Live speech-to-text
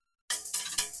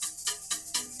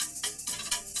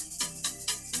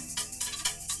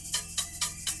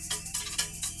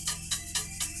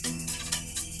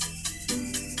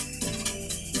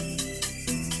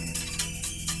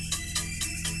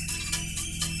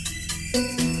Deep,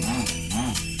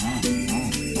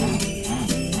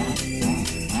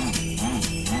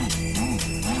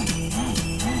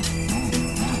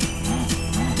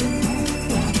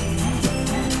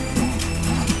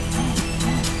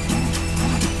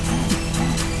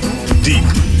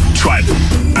 tribal,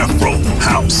 Afro,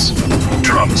 house,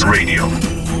 drums radio.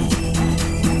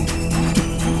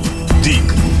 Deep,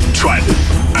 tribal,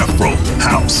 Afro,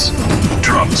 house,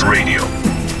 drums radio.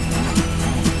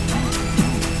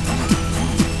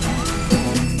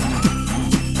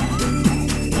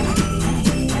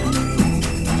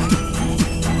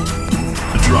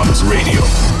 Drums radio.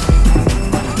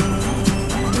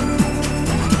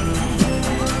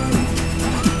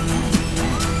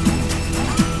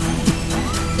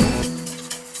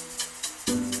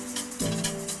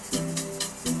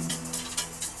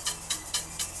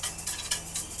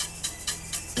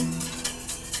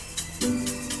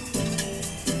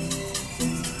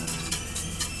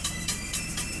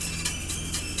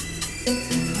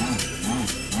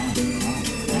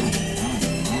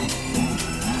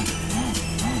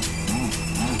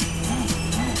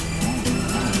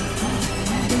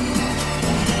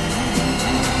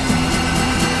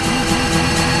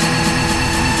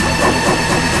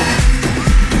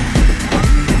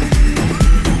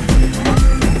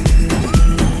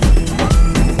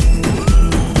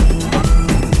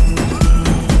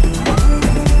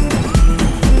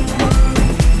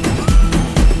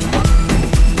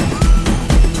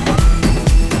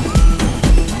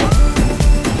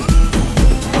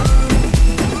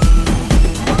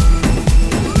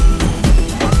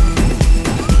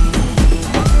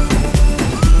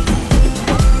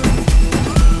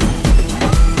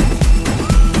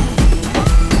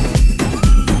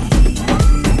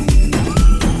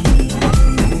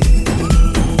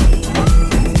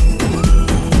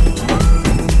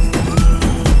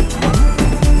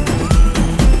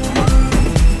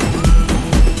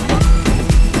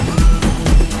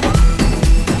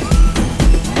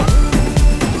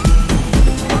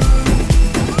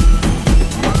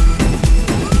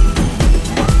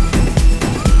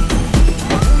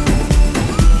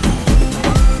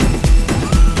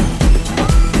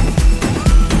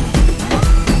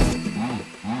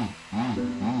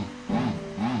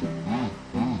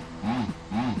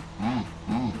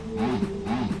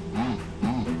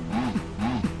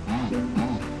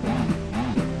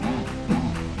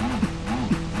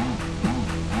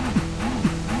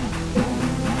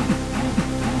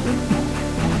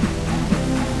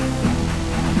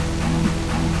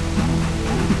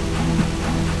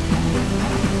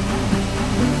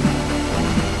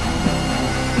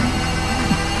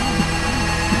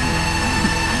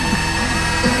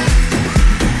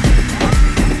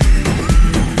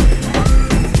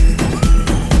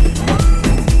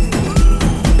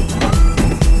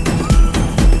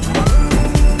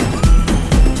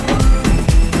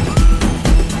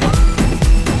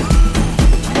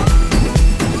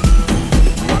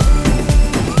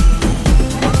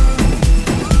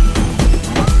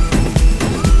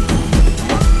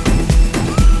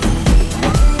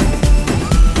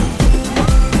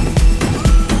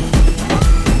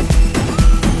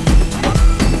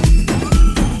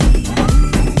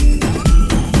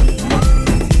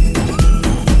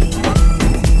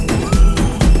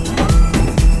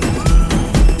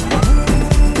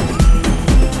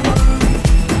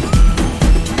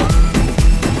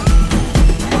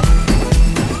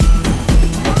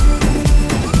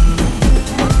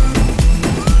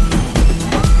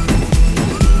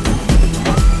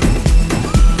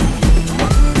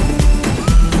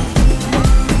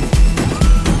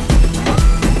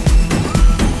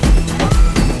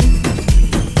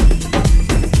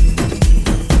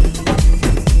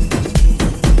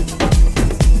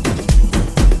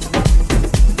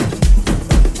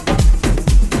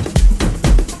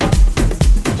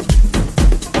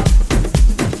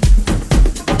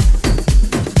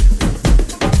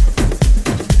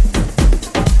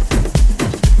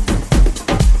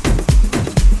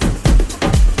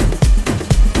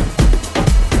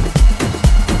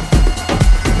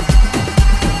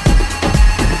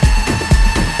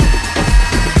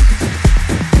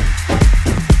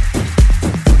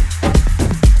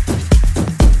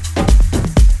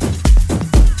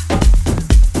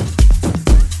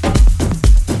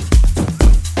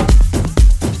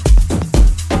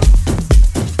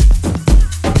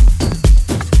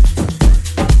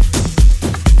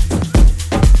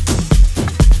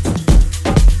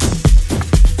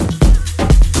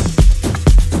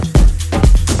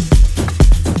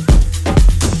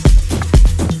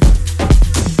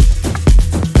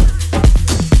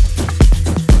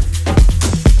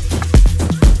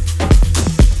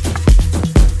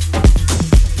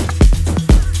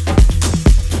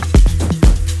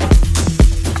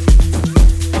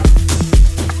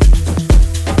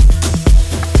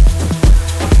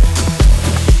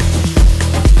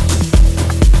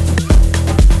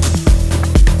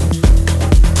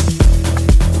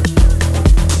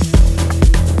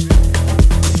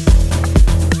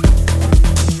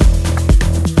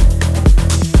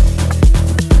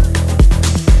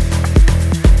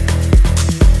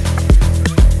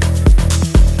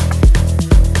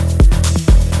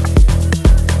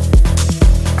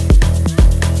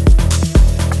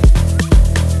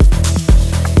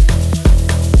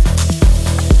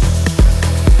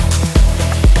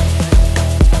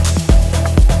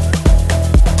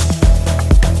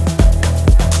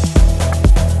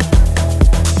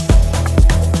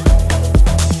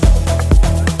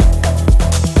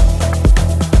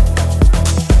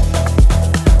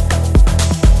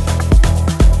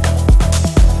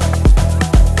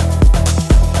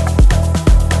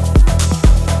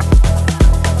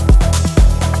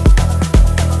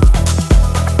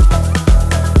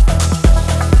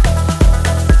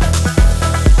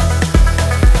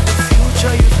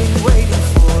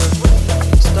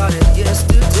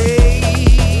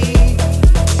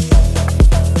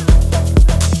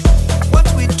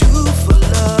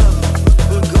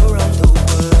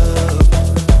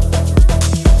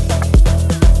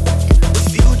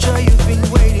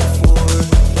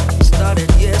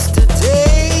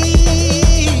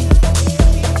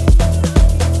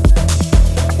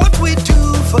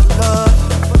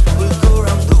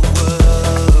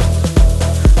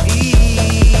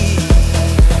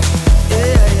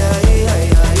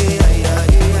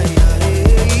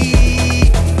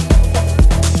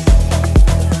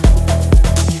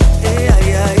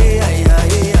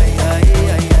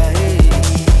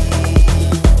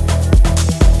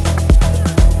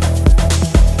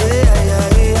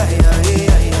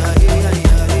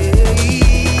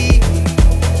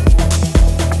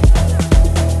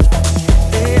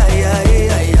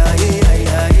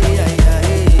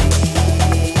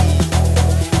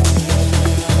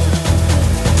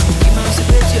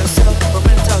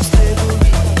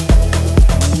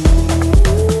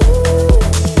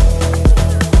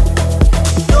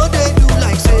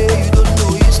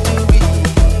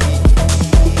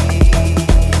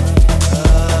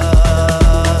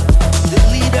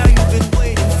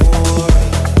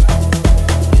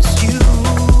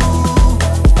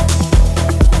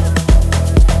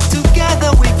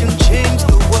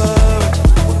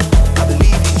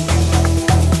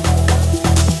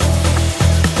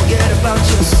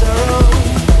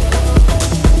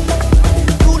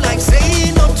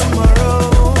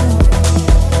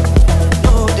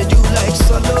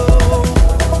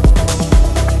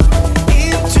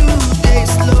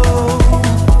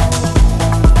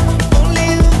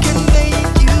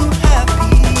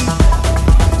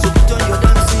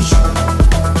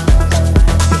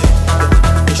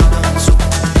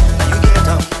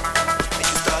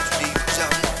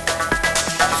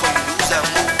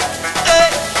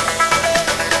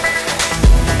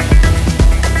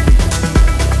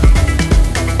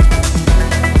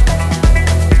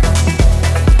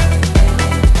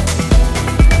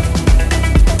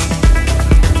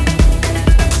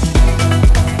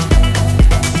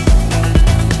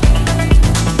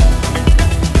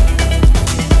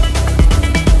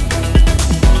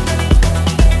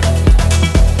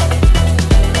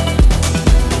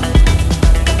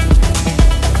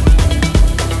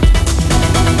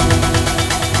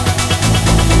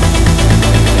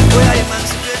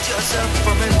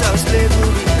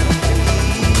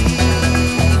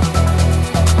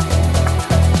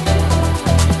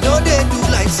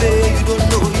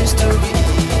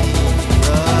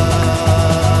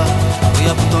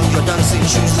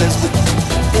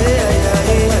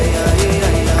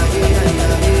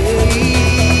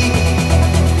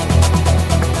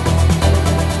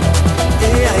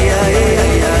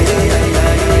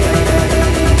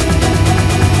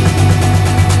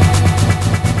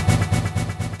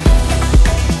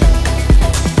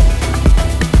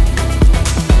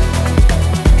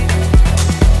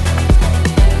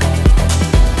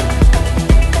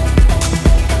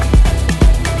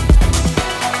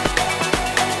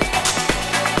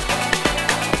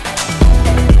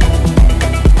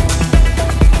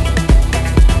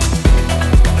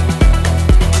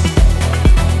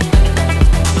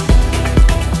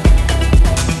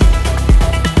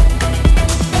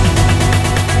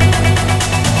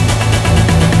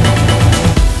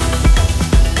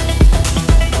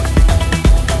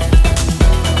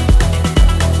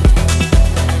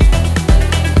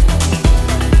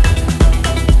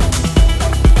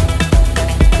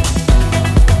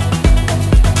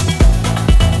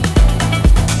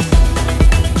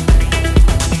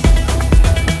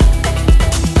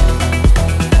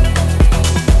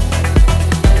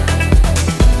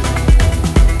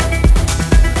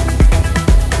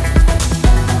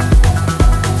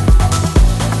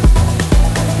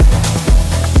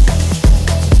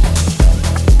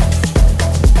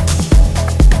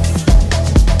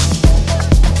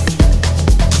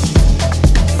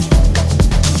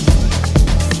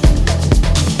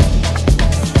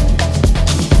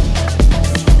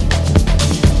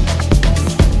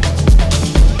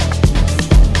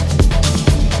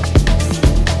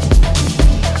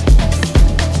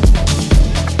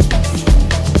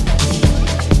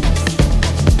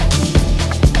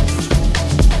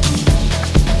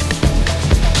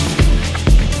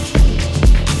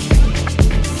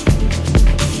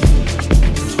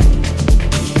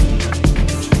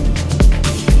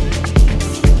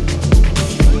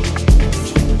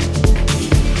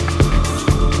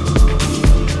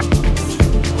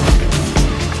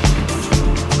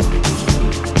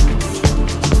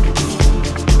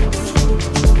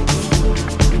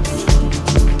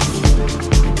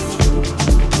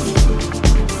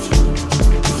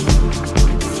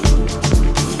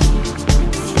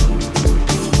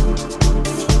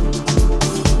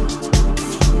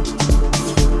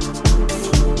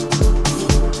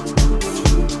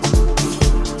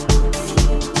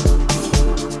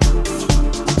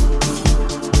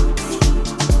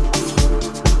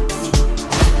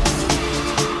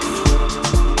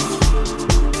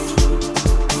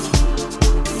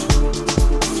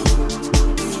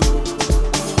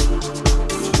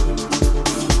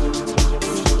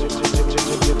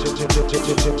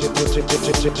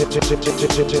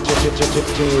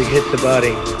 We hit the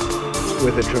body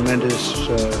with a tremendous,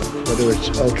 whether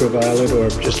it's ultraviolet or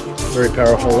just very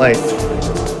powerful light.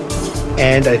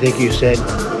 And I think you said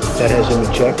that hasn't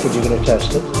been checked, but you're going to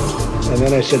test it. And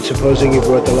then I said, supposing you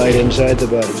brought the light inside the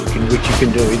body, which you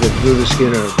can do either through the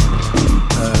skin or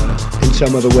in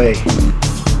some other way.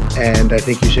 And I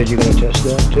think you said you're going to test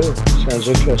that too. Sounds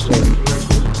interesting.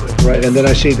 Right, and then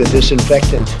I see the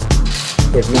disinfectant,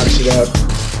 where it knocks it out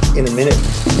in a minute,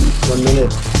 1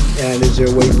 minute. And is there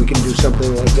a way we can do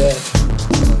something like that?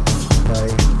 By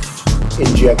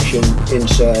injection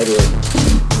inside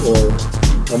or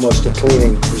almost a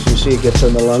cleaning. As you see, it gets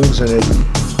on the lungs and it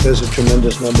does a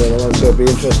tremendous number in the lungs. So it'd be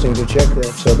interesting to check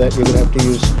that. So that you're going to have to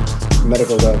use a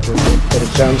medical doctor. But it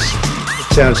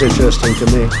sounds interesting to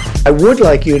me. I would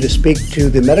like you to speak to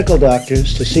the medical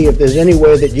doctors to see if there's any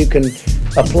way that you can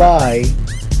apply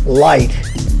light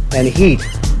and heat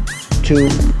to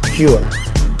cure.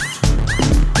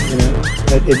 You know,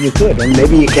 if you could, and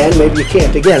maybe you can, maybe you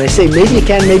can't. Again, I say maybe you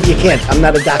can, maybe you can't. I'm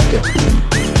not a doctor.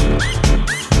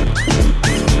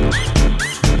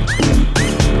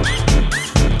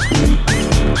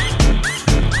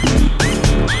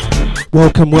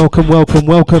 Welcome, welcome, welcome,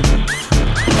 welcome.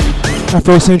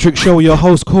 Afrocentric show, your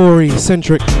host Cory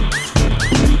Centric.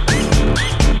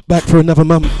 Back for another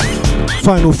month.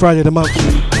 Final Friday of the month.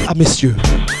 I missed you.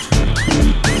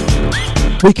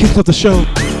 We kicked off the show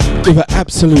with an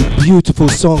absolute beautiful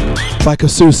song by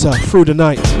Kususa, Through the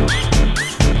Night.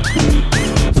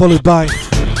 Followed by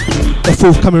a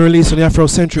forthcoming release on the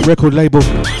Afrocentric record label,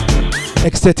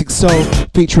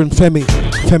 Xtetiqsoul featuring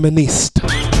Feminist.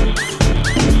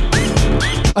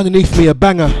 Underneath me, a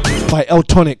banger by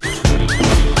Eltonnick,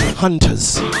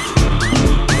 Hunters.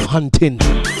 Hunting.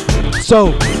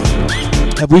 So,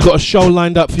 have we got a show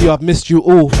lined up for you? I've missed you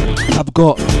all. I've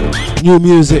got new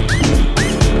music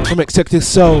from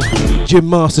Xtetiqsoul,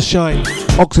 Mastershine,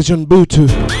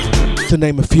 Oxygenbuntu, to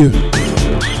name a few.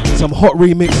 Some hot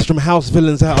remixes from house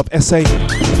villains out of SA,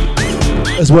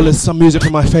 as well as some music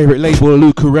from my favourite label,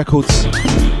 Luku Records.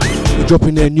 They're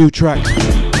dropping their new track.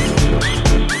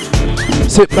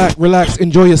 Sit back, relax,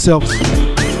 enjoy yourselves.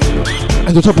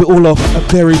 And to top it all off, a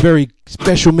very, very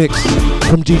special mix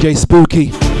from DJ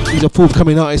Spoki. He's a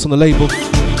forthcoming artist on the label,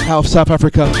 out of South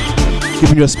Africa.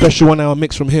 Giving you a special 1 hour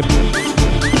mix from him.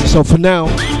 So for now,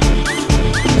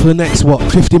 for the next,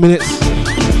 50 minutes,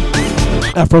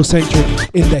 Afrocentric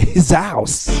in his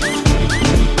house.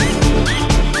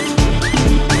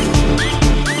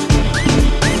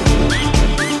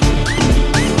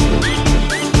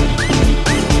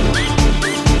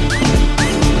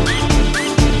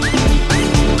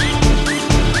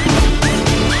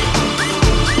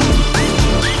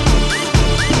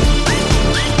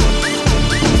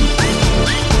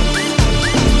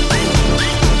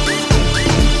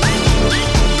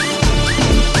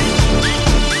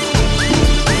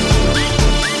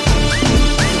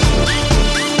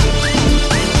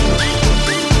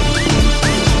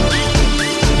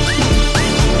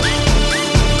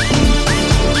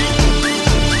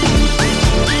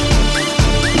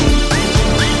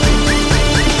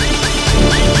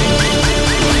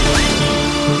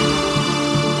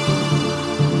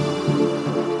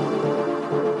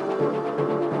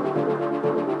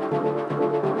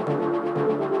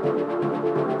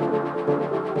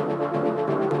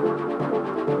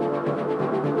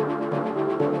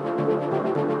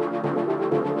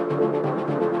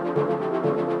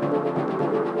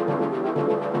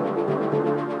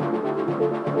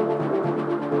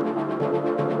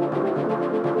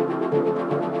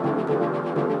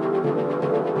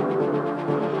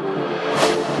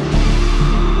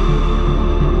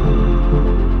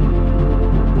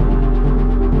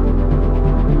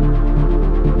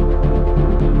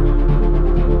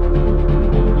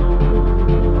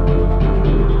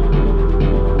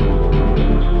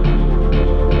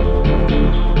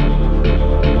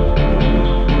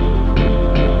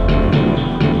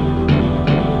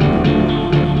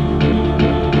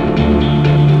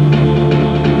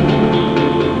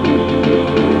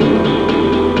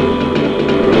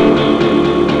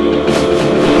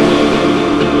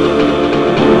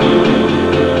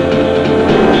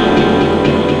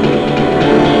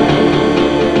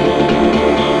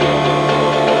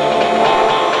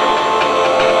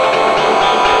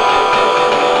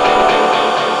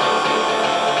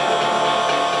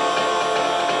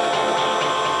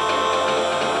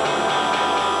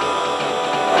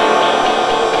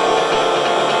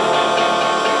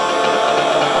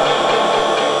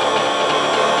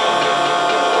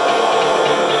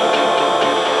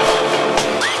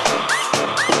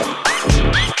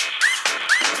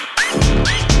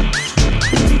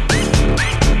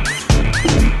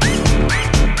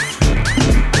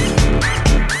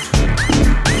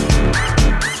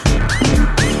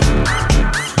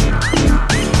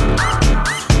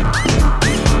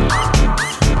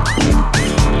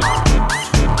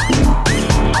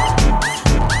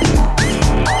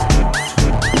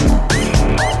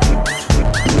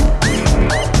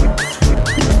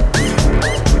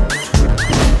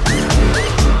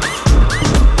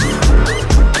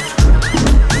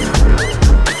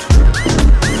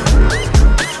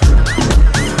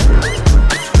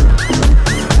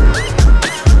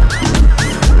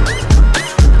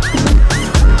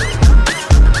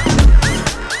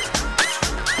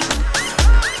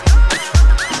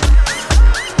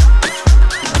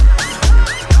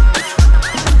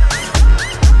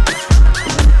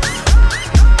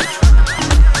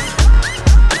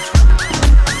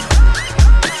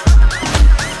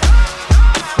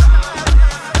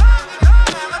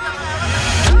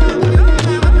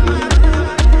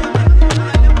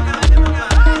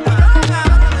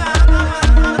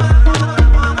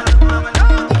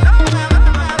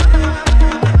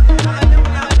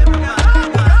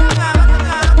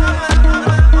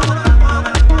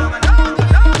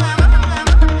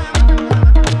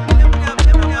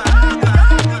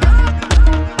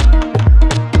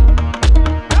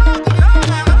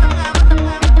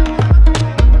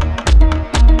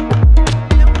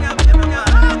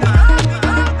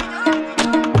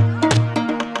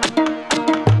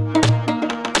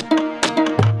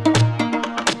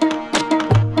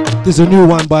 This is a new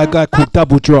one by a guy called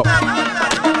Double Drop.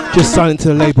 Just signed to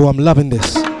the label. I'm loving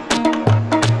this.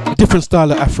 A different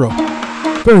style of Afro.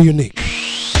 Very unique.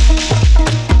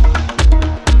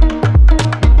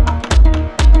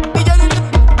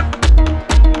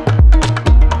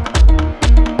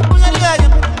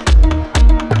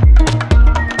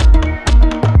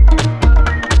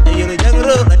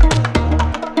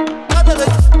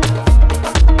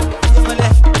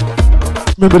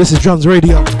 Remember, this is Drums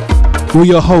Radio. We're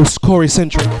your hosts, Cory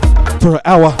Centric, for an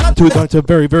hour until we go into a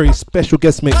very, very special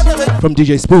guest mix from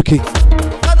DJ Spoki.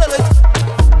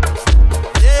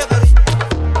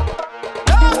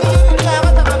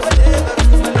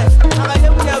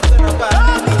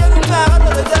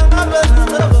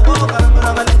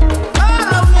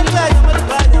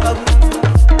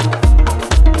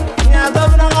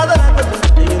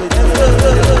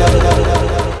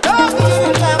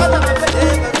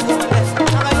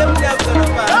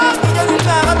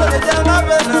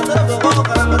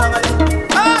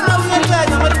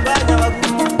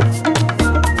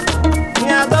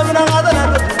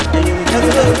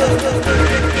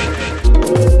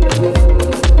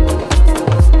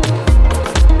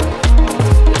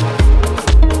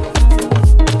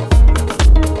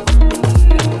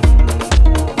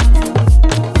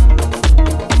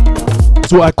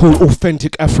 What I call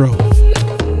authentic Afro.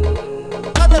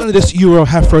 None of this Euro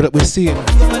Afro that we're seeing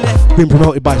being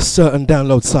promoted by certain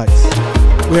download sites.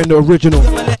 We're in the original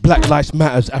Black Lives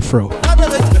Matters Afro.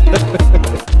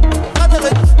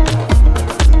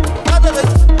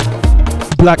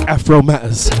 Black Afro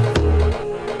matters.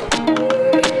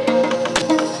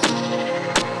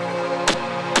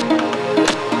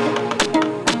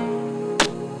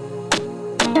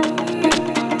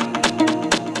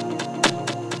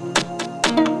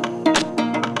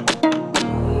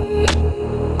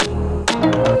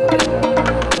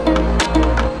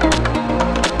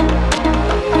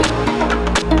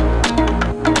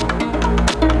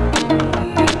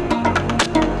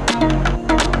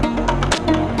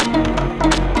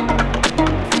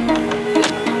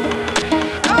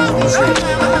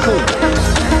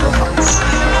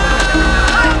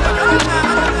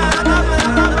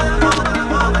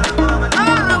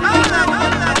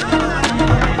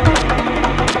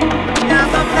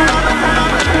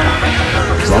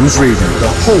 Drums Radio, the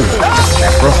whole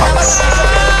Afro House.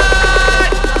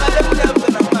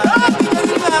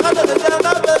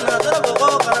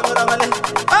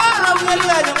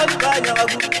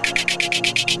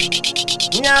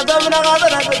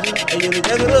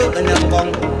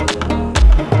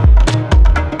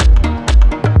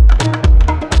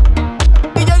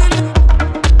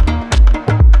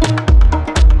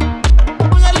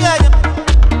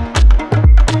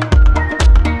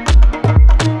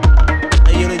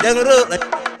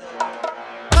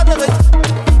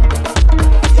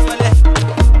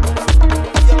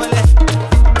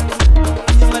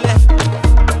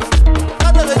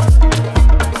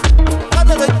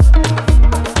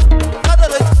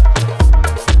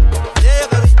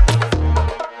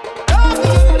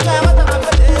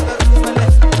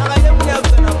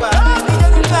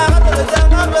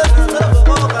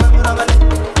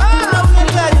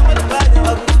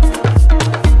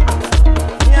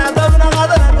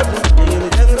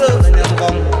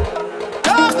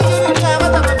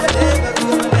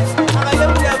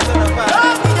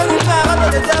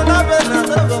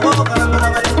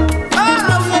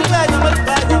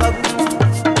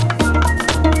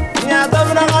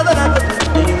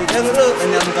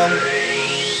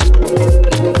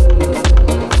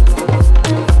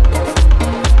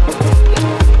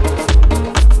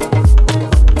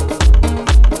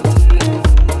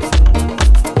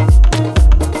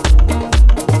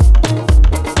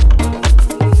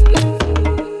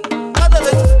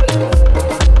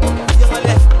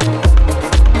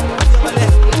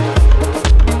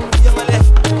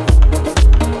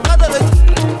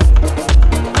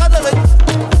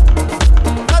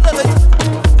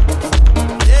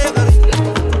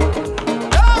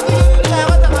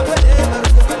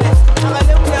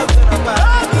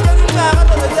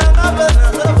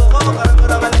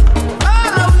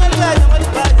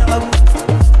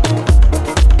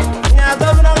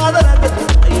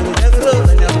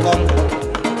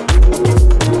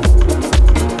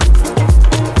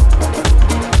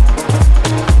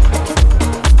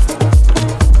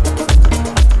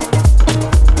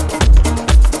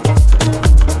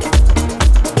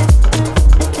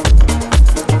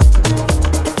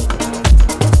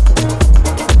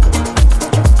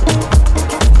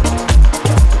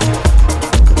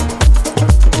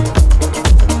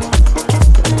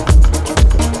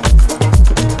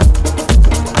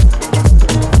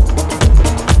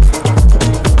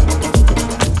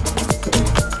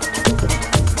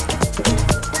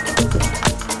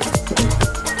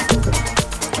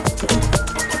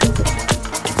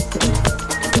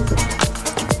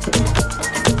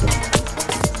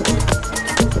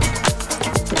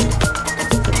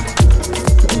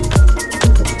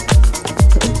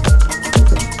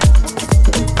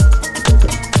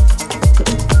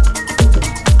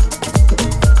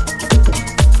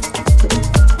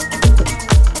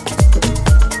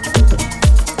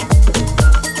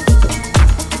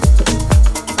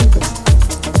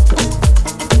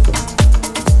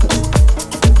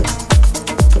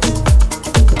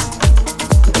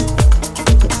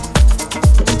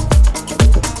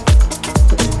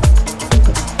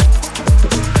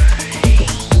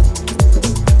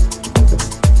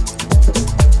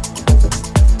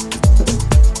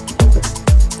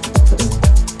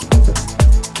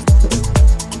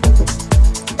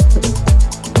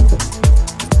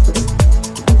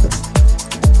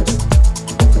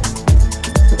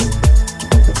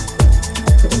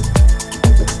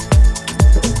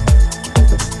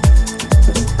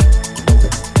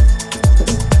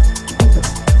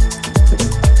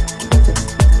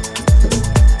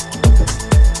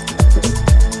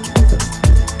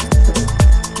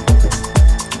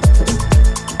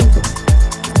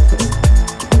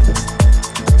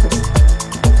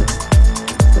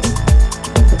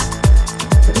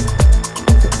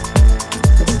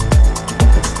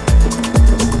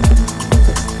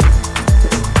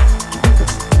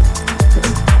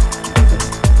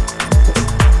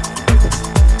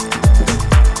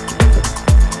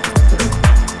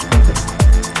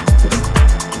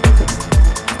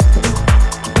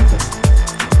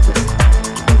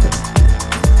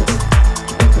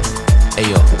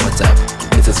 Yo, what's up?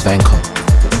 This is Macco,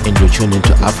 and you're tuned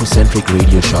into Afrocentric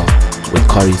Radio Show with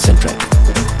Cory Centric.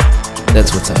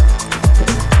 That's what's up.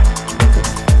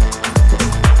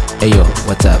 Hey yo,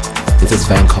 what's up? This is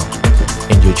Macco,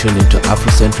 and you're tuned into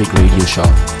Afrocentric Radio Show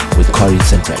with Cory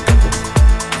Centric.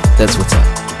 That's what's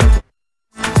up.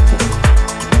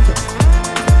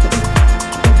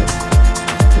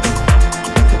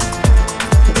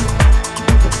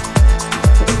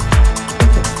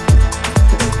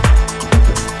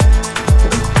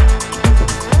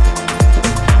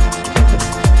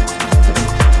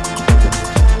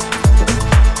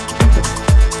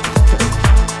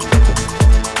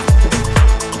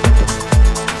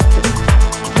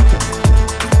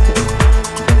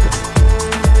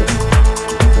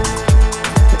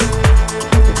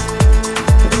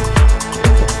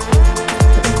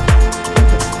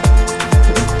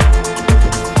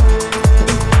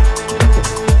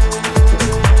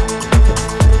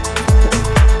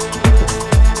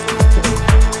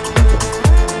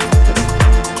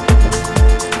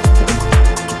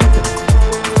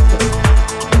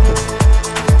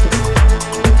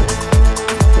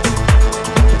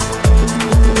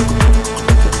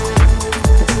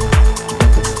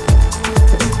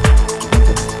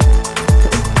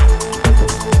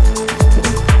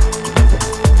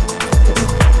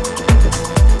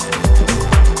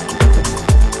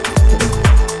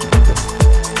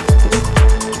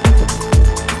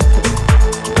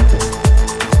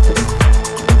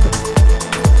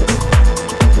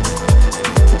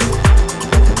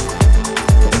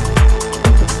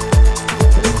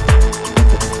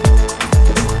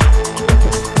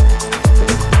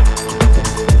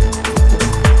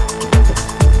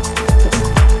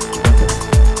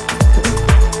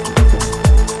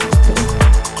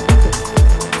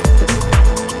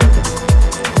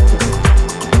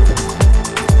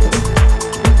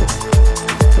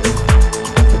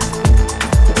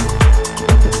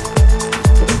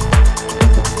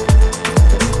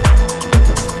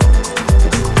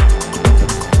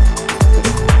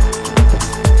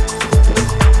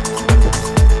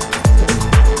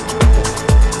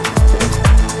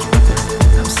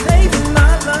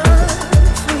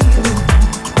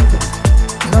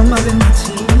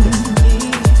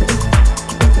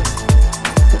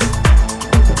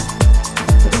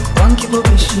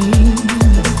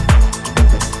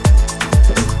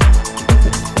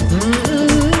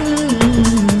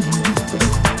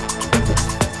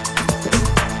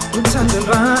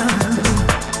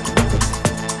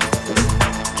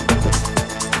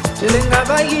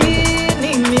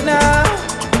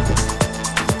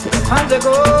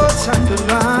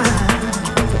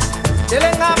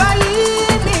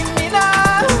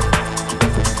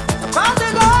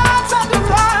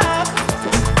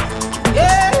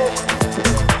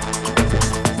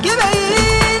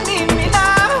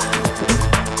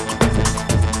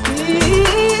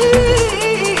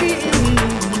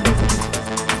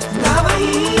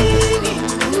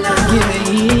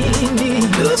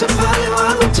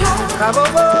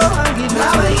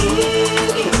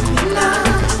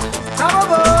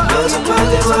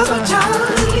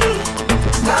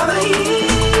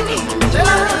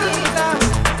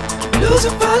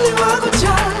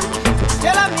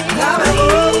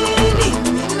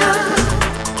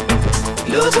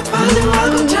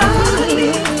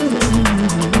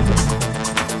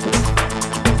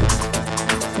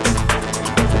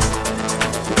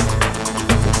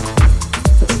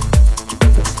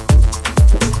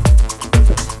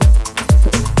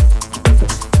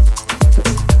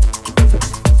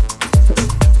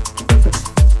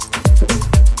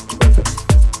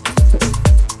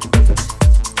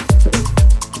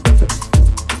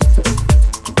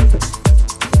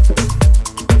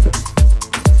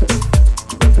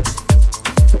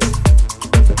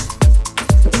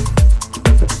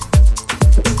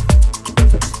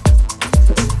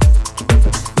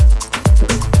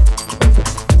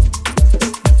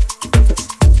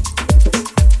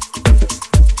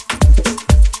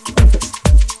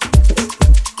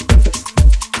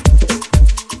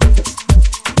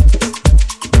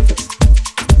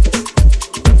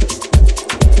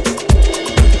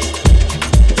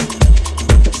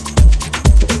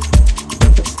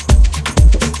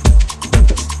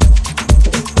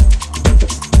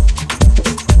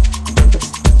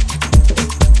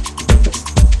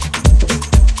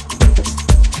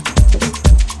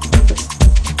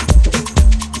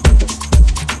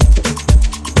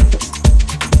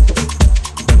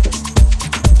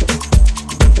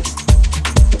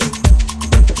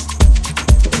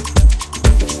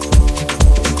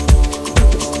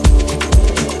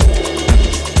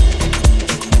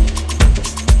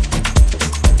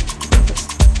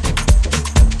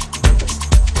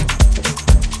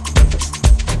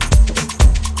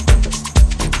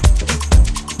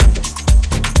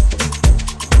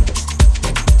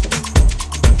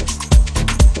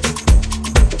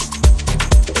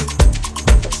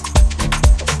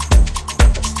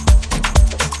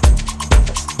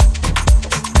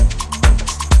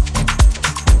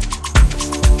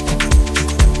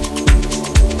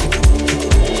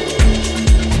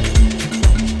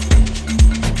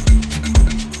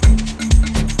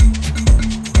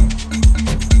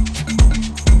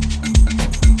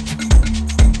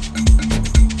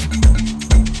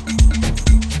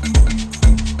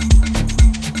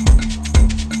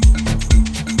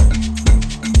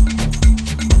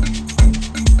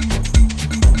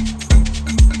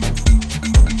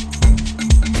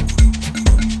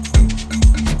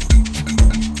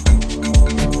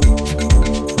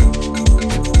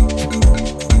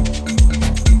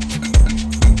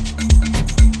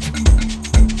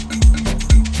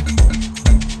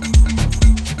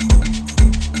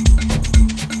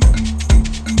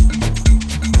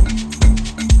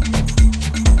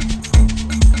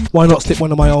 why not slip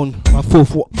one of my own, my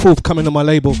fourth coming on my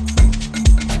label,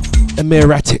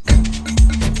 Ameratic.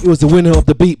 It was the winner of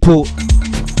the Beatport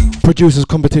Producers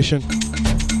Competition.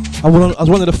 I was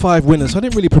one of the 5 winners. I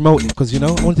didn't really promote it because, you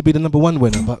know, I wanted to be the number 1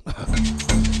 winner, but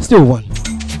still won.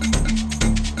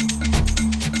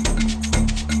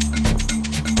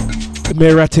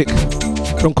 Ameratic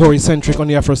from Cory Centric on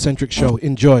the Afrocentric show.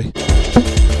 Enjoy.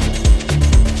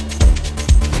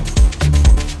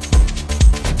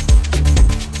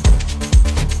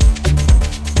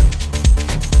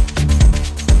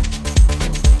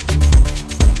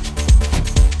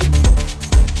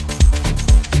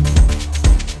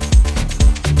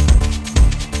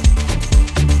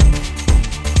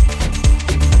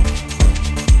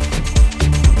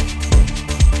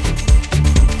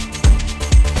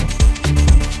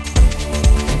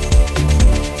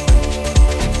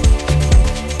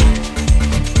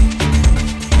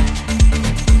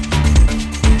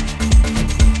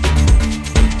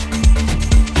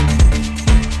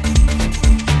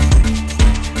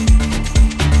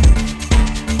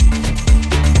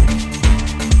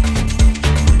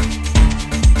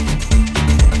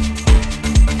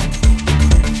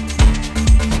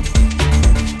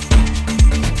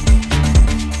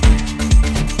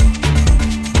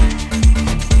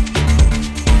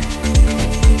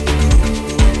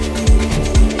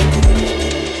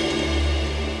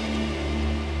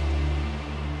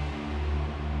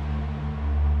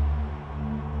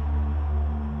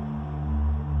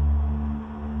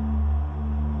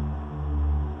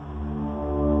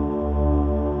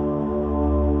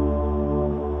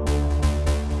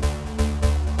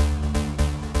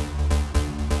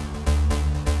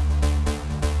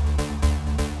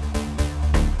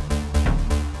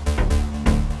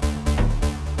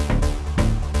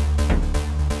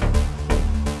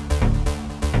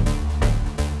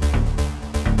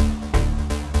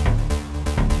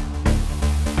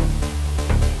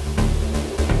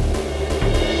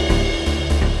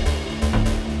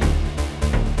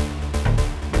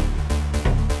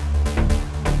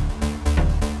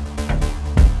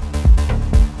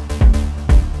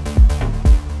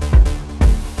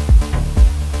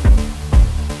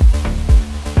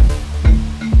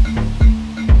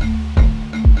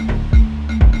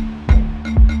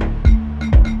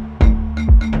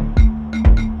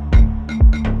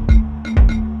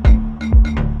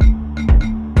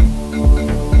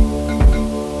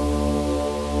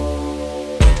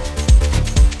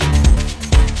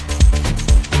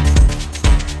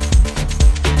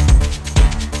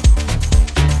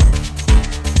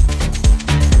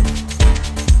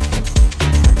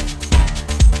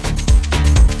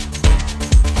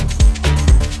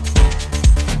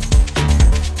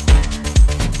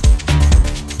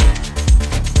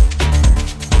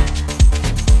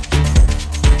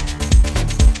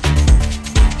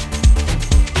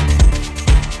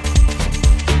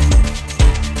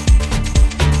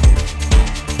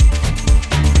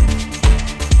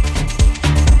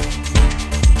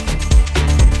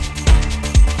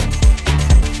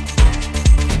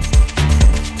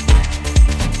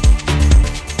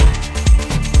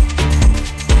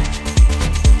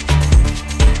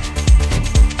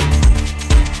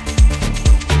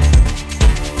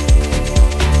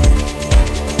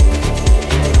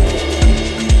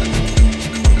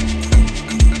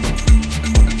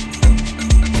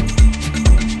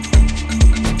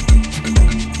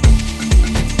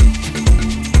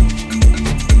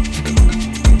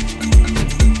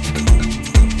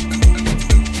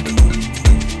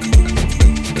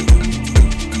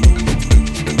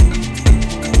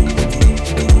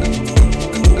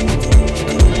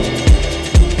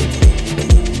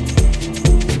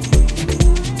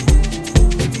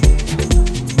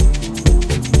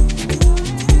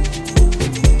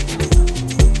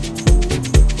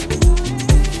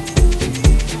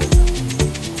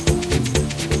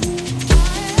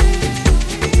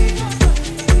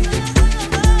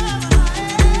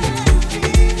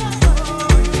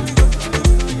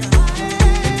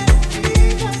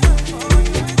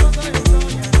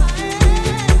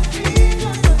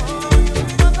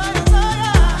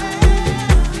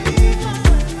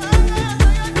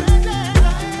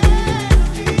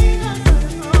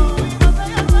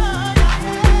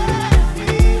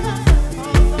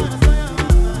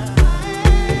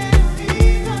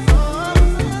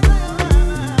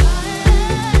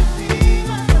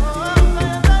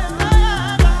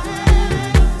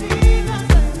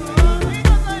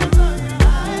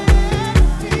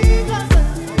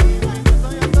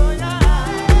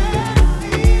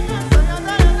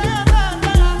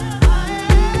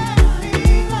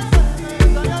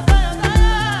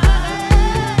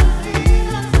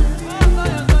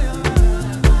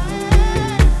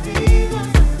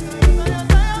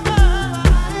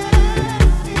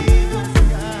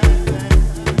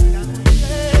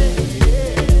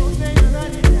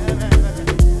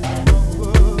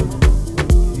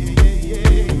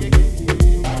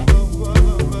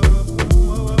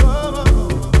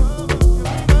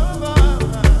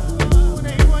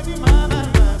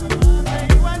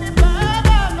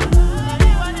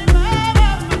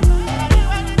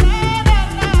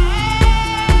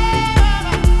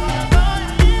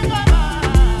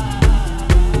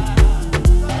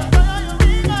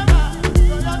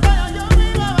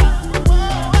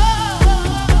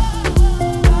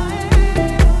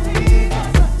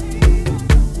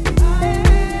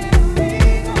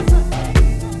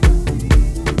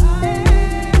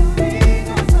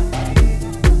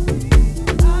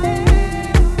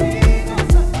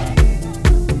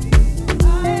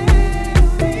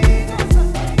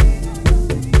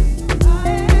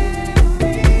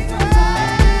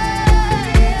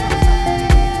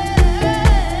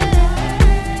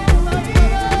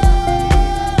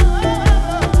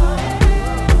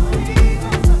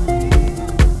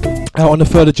 out on the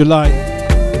 3rd of July.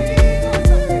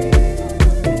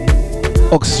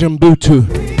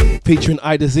 Oxygenbuntu featuring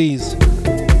I Disease.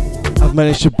 I've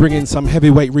managed to bring in some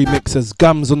heavyweight remixers,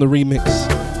 Gums on the remix,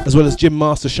 as well as Jim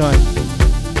Mastershine,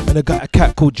 and a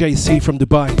cat called JC from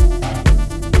Dubai,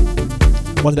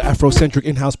 one of the Afrocentric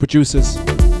in-house producers.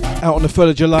 Out on the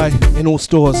 3rd of July in all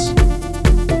stores.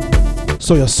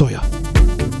 Soyo.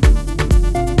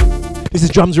 This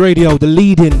is Drums Radio, the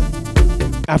leading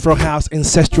Afro house,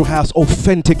 ancestral house,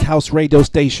 authentic house radio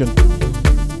station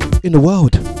in the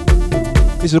world.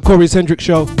 This is the Cory Centric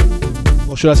show,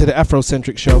 or should I say the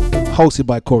Afrocentric show, hosted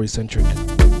by Cory Centric.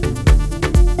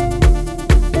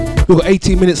 We've got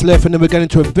 18 minutes left, and then we're getting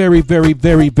into a very, very,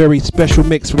 very, very special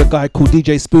mix with a guy called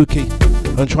DJ Spoki.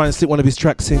 I'm trying to slip one of his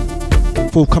tracks in,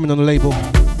 forthcoming on the label.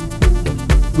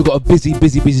 We've got a busy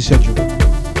schedule.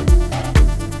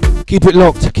 Keep it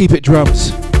locked, keep it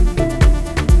drums.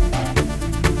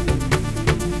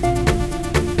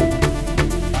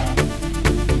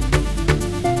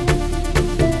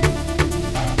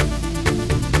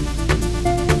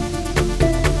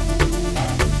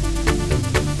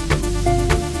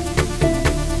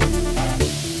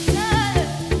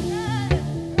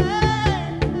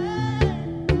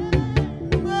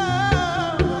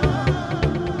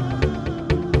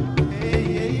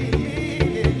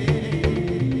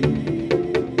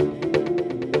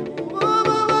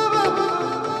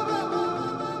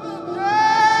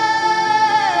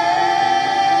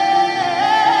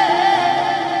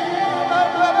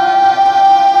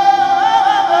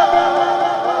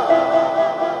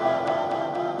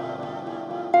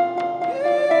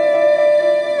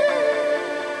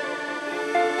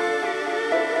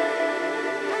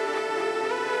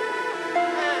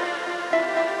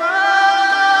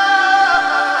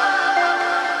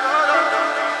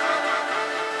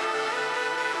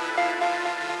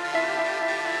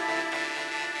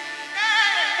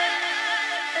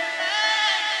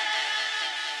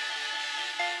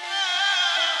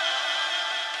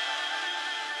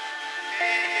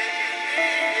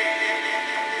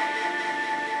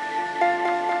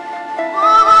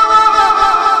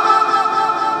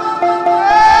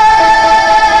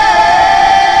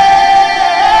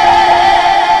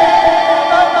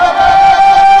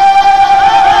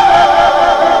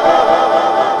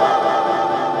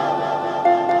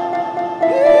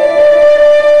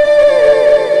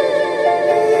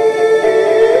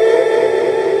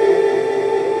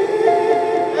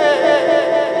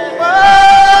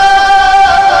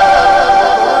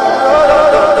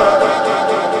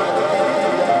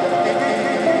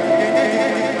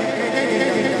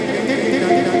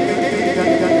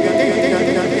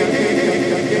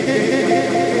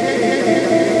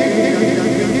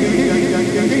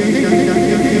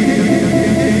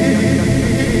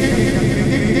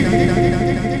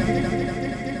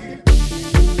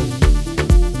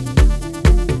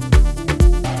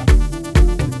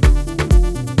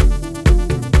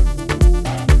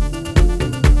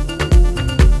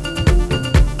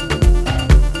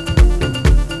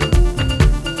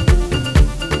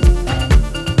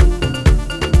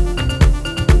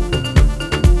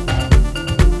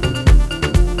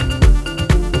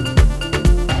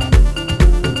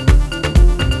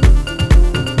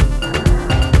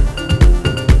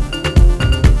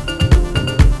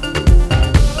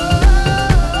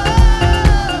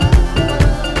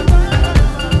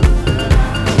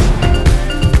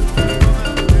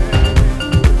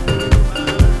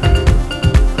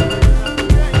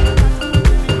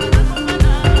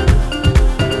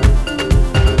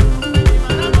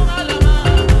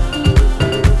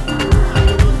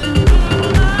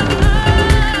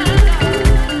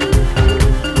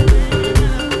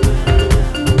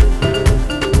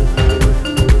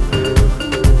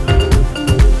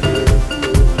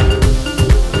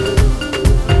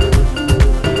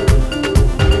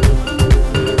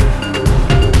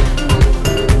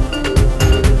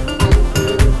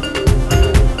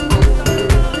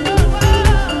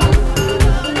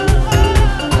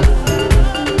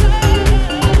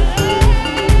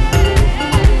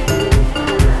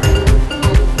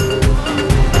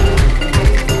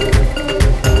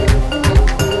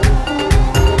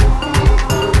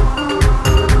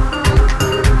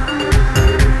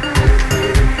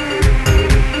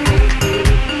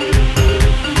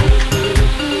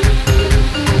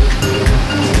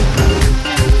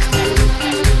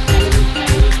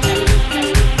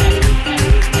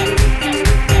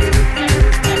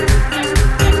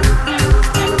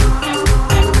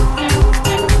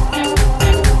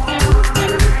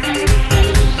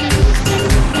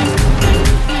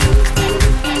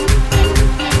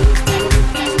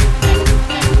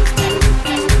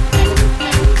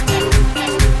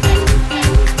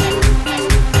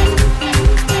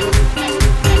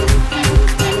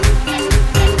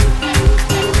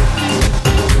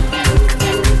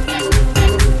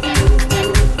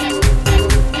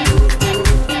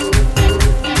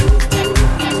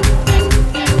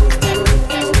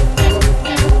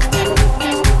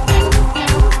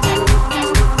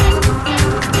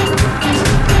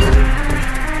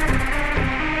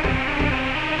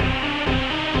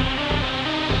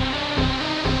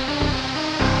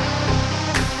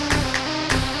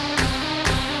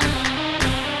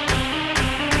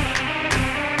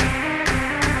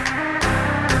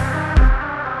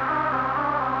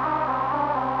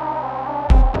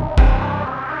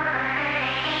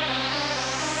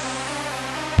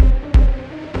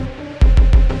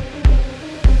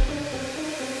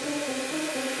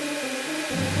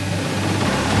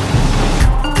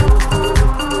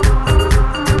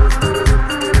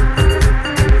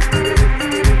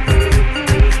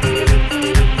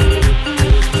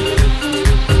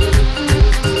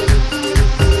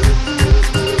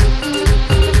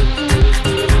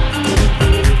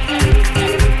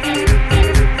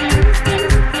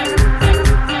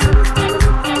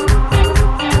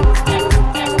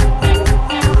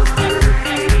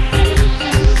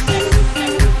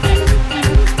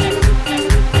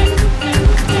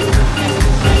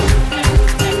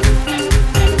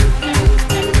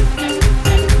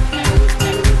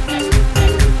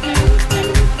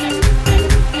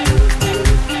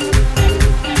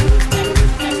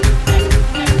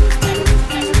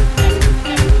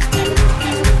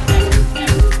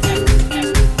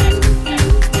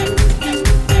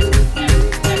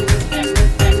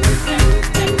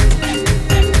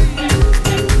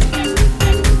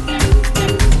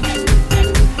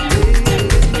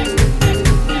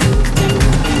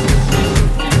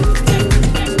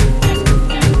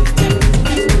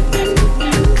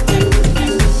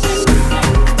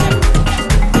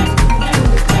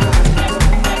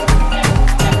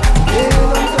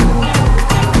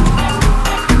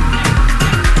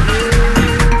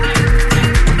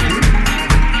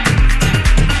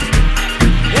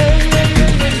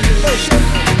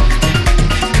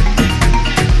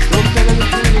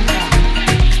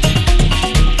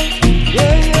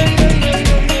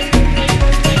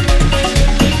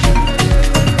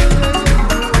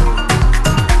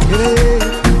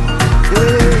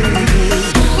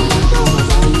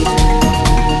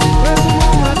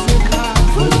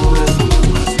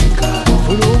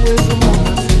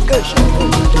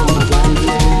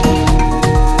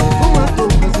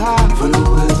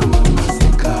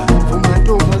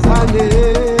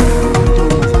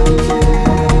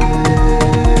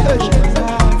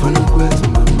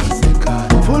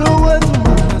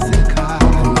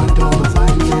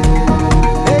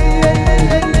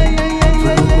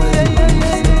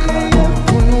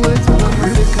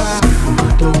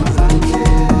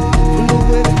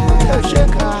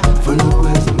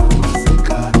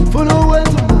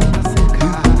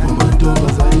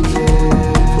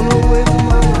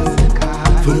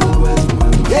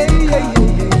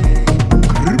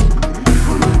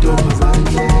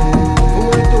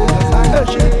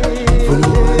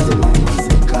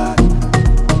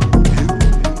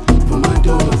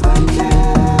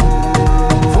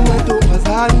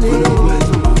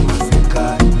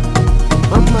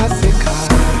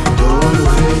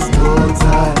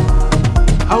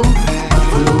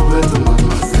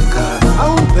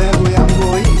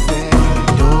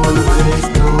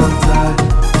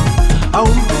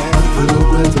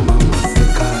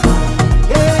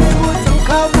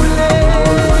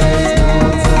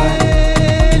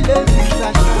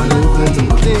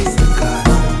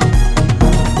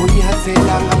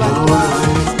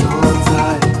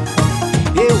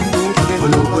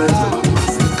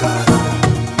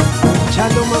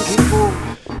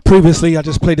 Previously, I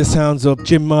just played the sounds of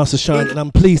Jim Mastershine, and I'm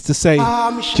pleased to say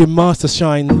Jim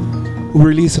Mastershine will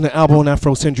release an album on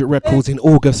Afrocentric Records in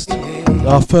August,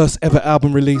 our first ever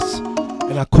album release,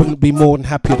 and I couldn't be more than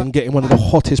happier than getting one of the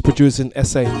hottest producers in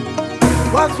SA.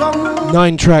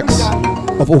 9 tracks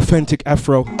of authentic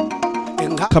Afro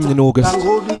coming in August.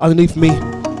 Underneath me,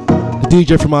 the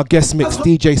DJ from our guest mix,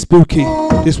 DJ Spoki.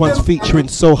 This one's featuring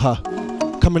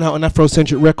Soha, coming out on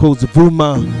Afrocentric Records,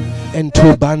 Vuma and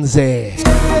Tubanze.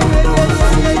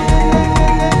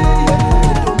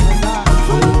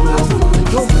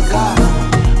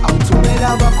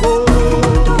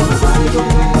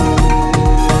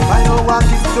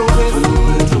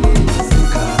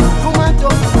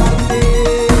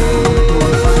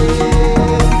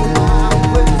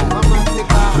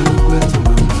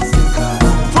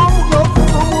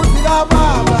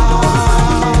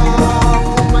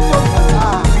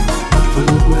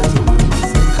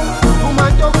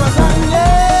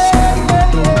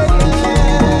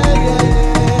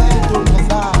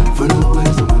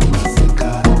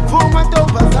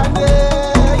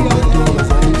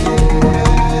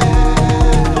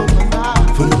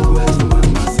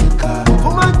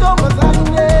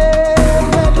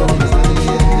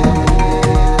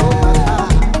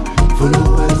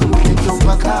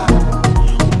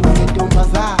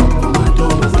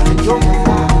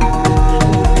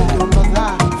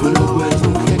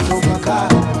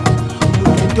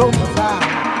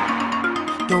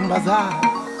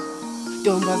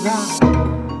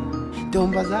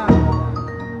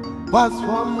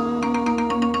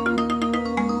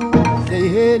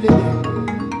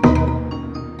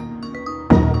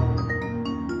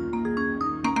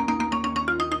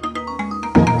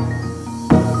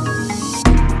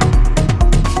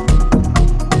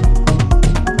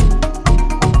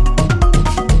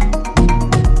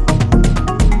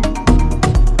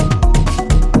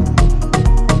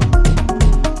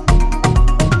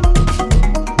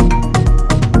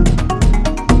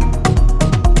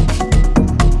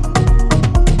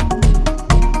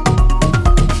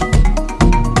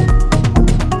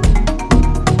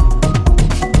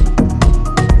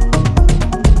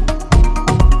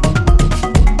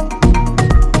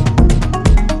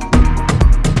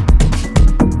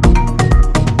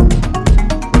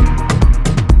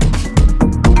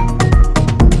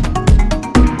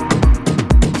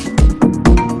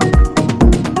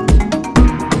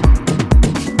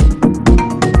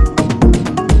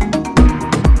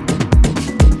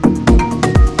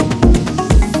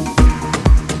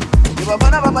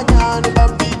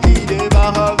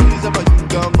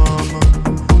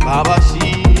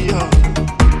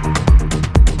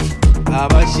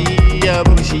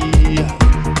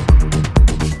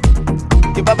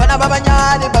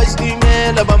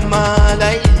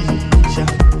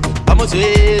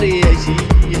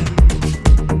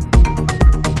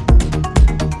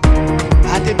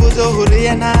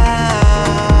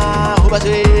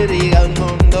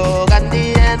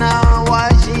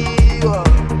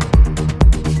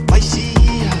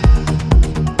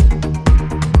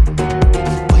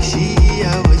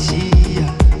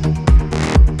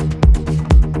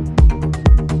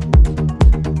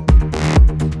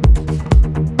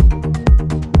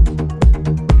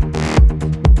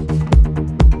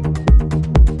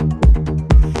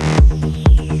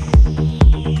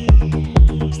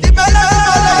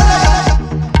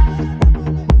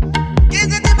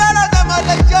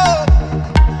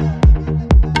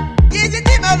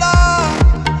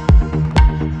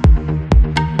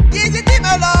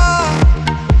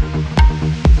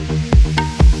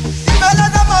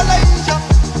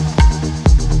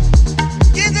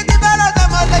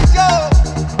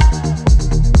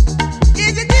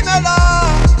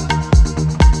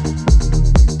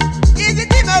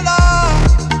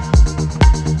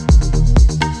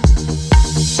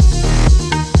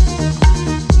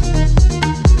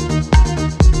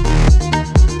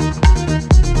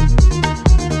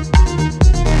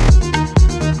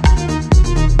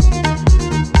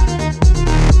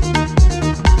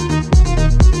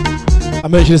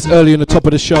 mentioned this earlier in the top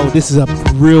of the show. This is a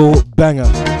real banger.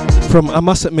 I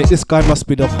must admit, this guy must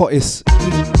be the hottest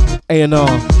A&R in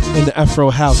the Afro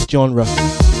House genre.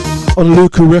 On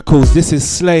Luca Records, this is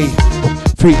Slay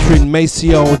featuring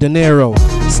Maceo Dinerow,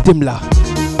 Stimela.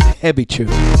 Heavy tune.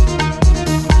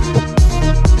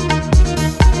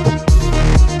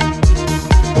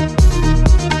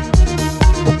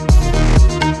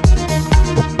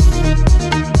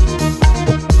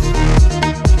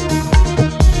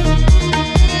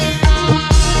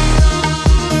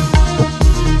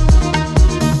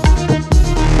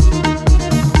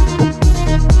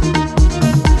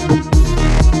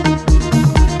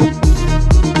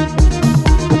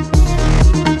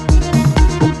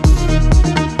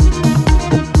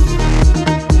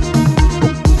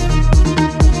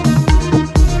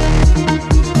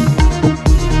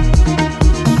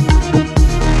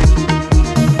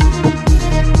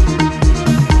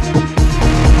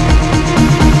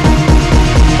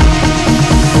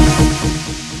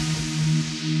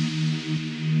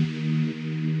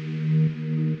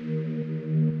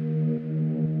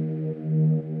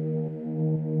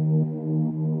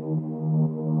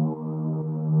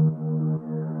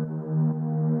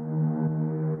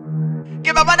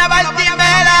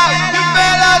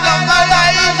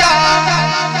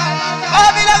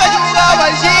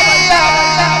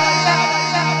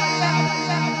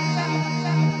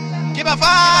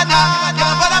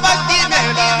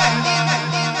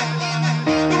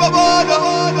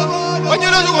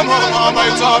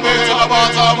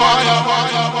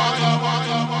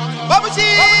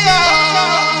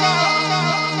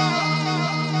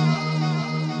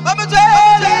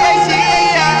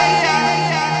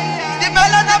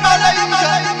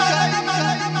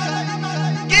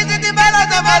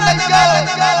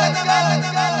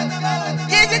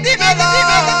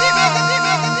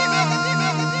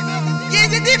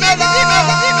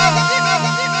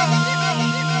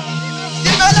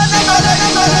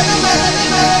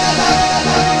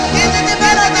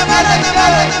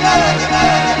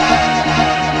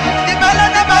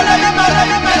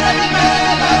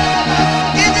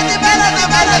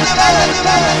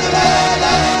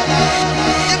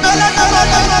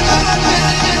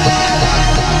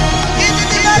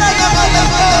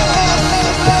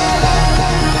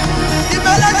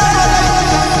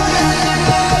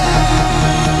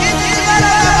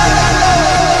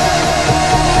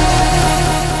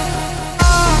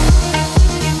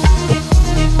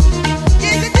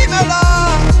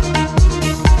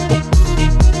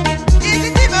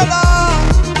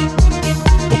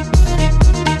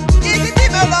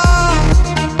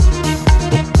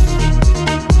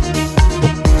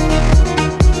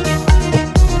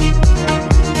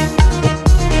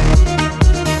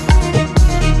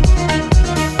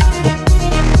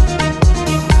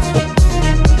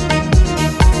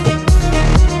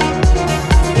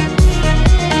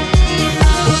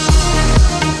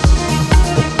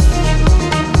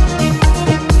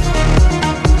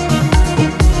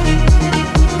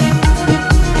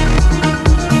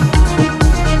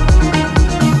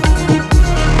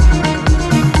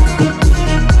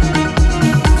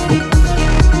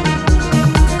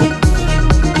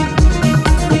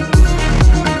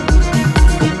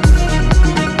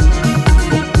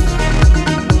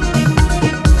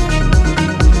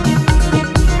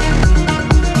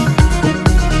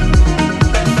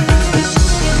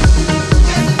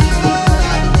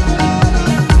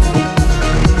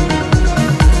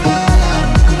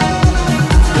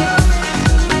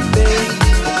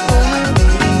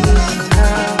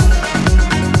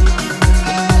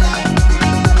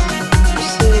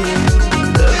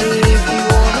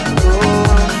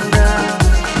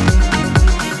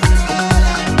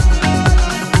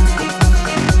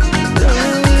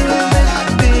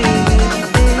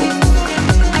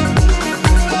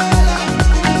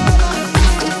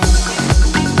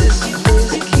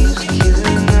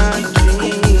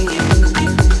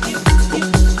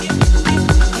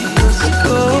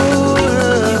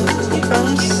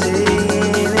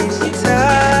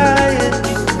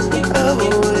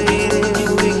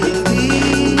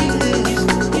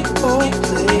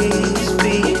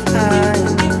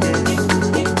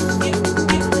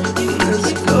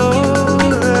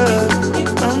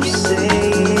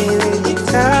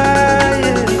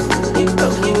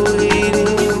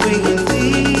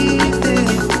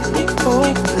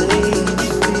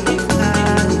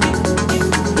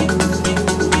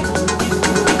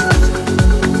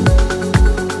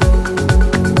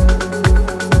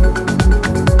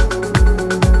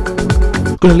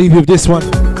 Gonna leave you with this one.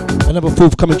 Another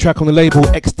forthcoming track on the label,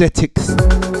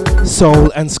 Xtetiqsoul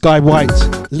and Sky White.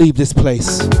 Leave This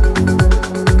Place.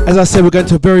 As I said, we're going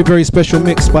to a very, very special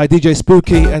mix by DJ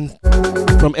Spoki and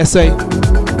from SA.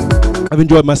 I've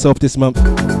enjoyed myself this month.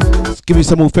 Let's give you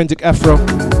some authentic Afro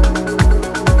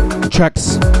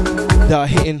tracks that are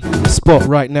hitting the spot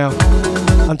right now.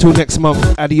 Until next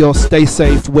month, adios, stay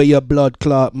safe, wear your blood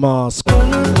clot mask.